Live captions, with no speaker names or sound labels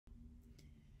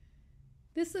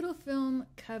This little film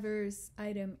covers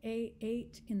item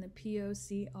A8 in the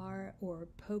POCR or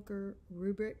poker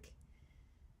rubric.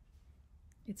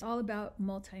 It's all about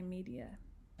multimedia.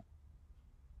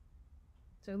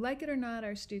 So like it or not,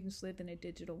 our students live in a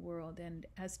digital world, and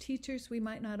as teachers, we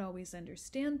might not always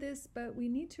understand this, but we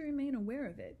need to remain aware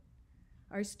of it.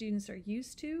 Our students are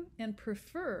used to and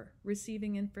prefer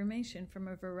receiving information from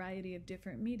a variety of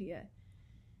different media.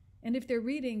 And if they're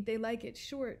reading, they like it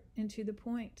short and to the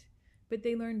point, but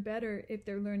they learn better if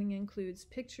their learning includes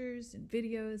pictures and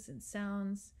videos and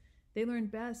sounds. They learn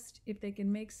best if they can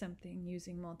make something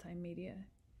using multimedia.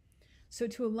 So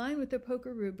to align with the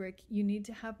poker rubric, you need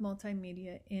to have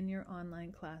multimedia in your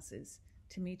online classes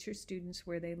to meet your students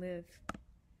where they live.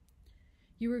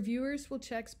 Your reviewers will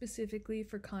check specifically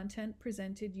for content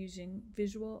presented using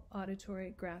visual,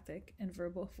 auditory, graphic, and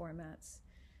verbal formats,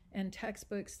 and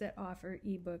textbooks that offer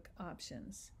ebook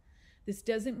options. This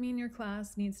doesn't mean your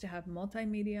class needs to have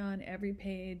multimedia on every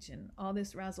page and all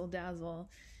this razzle-dazzle.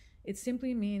 It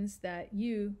simply means that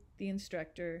you, the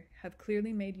instructor, have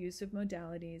clearly made use of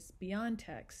modalities beyond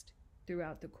text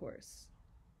throughout the course.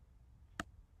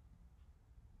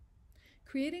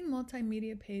 Creating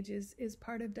multimedia pages is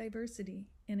part of diversity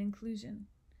and inclusion.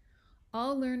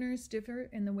 All learners differ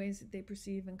in the ways that they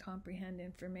perceive and comprehend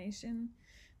information.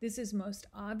 This is most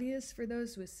obvious for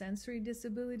those with sensory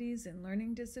disabilities and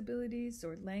learning disabilities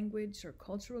or language or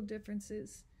cultural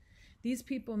differences. These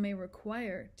people may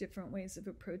require different ways of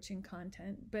approaching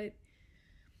content, but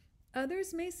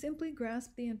others may simply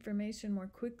grasp the information more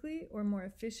quickly or more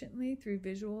efficiently through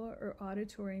visual or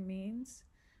auditory means,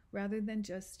 rather than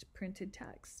just printed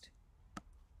text.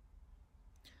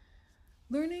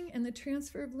 Learning and the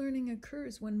transfer of learning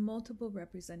occurs when multiple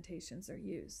representations are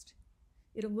used.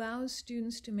 It allows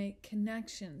students to make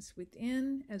connections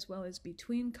within as well as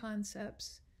between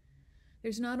concepts.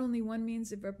 There's not only one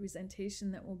means of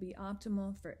representation that will be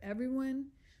optimal for everyone,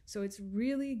 so it's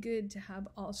really good to have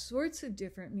all sorts of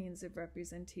different means of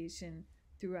representation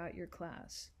throughout your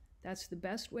class. That's the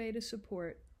best way to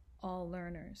support all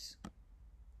learners.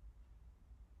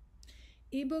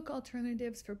 Ebook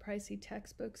alternatives for pricey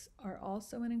textbooks are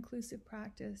also an inclusive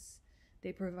practice.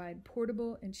 They provide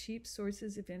portable and cheap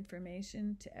sources of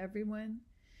information to everyone.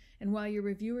 And while your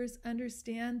reviewers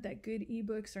understand that good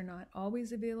ebooks are not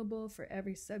always available for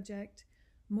every subject,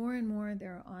 more and more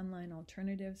there are online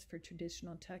alternatives for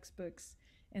traditional textbooks,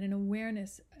 and an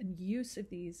awareness and use of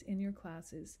these in your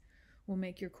classes will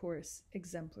make your course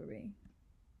exemplary.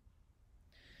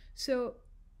 So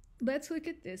let's look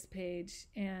at this page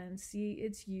and see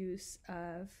its use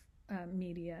of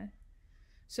media.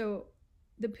 So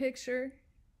the picture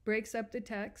breaks up the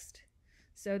text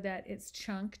so that it's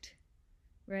chunked,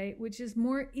 right? Which is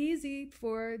more easy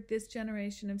for this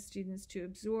generation of students to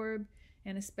absorb,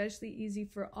 and especially easy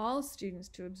for all students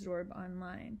to absorb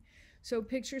online. So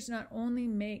pictures not only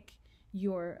make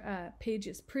your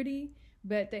pages pretty,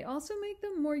 but they also make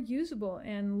them more usable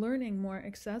and learning more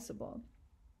accessible.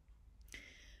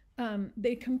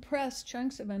 They compress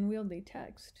chunks of unwieldy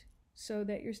text so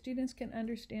that your students can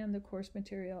understand the course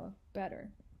material better.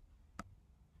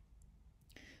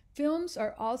 Films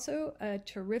are also a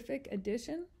terrific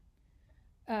addition.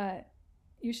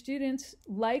 Your students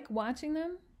like watching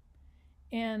them,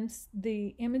 and the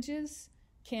images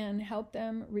can help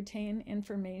them retain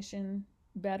information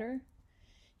better.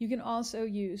 You can also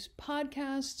use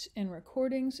podcasts and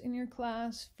recordings in your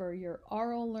class for your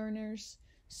oral learners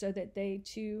so that they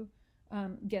too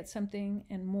get something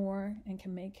and more and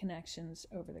can make connections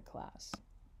over the class.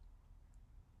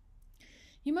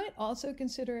 You might also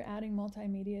consider adding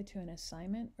multimedia to an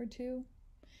assignment or two.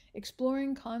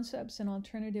 Exploring concepts in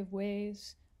alternative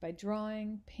ways by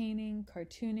drawing, painting,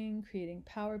 cartooning, creating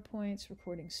PowerPoints,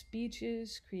 recording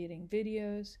speeches, creating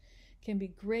videos can be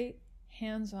great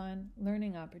hands-on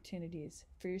learning opportunities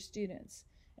for your students,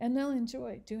 and they'll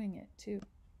enjoy doing it too.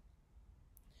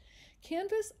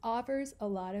 Canvas offers a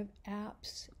lot of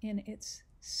apps in its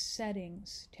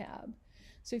Settings tab.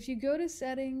 So if you go to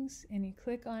Settings and you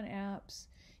click on Apps,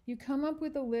 you come up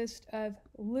with a list of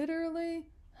literally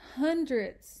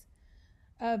hundreds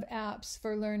of apps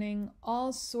for learning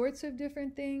all sorts of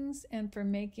different things and for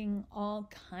making all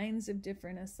kinds of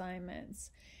different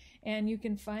assignments. And you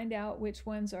can find out which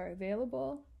ones are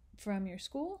available from your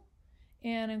school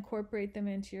and incorporate them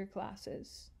into your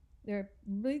classes. They're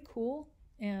really cool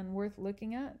and worth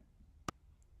looking at.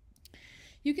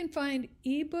 You can find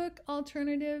ebook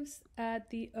alternatives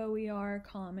at the OER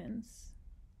Commons,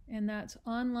 and that's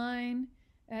online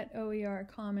at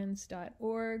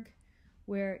oercommons.org,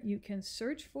 where you can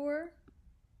search for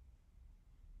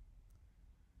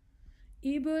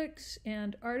ebooks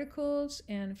and articles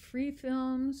and free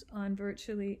films on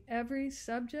virtually every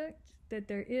subject that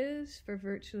there is for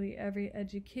virtually every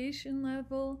education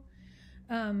level.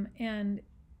 And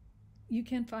you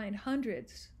can find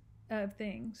hundreds of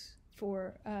things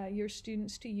for your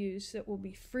students to use that will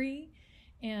be free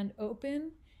and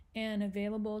open and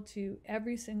available to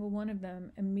every single one of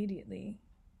them immediately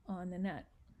on the net.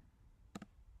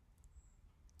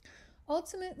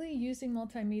 Ultimately, using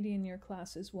multimedia in your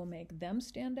classes will make them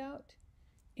stand out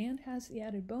and has the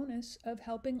added bonus of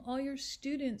helping all your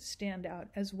students stand out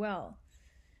as well.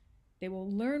 They will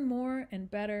learn more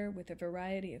and better with a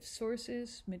variety of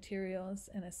sources, materials,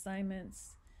 and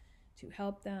assignments to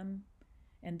help them,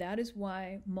 and that is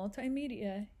why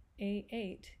Multimedia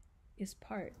A8 is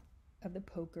part of the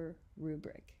POCR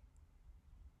rubric.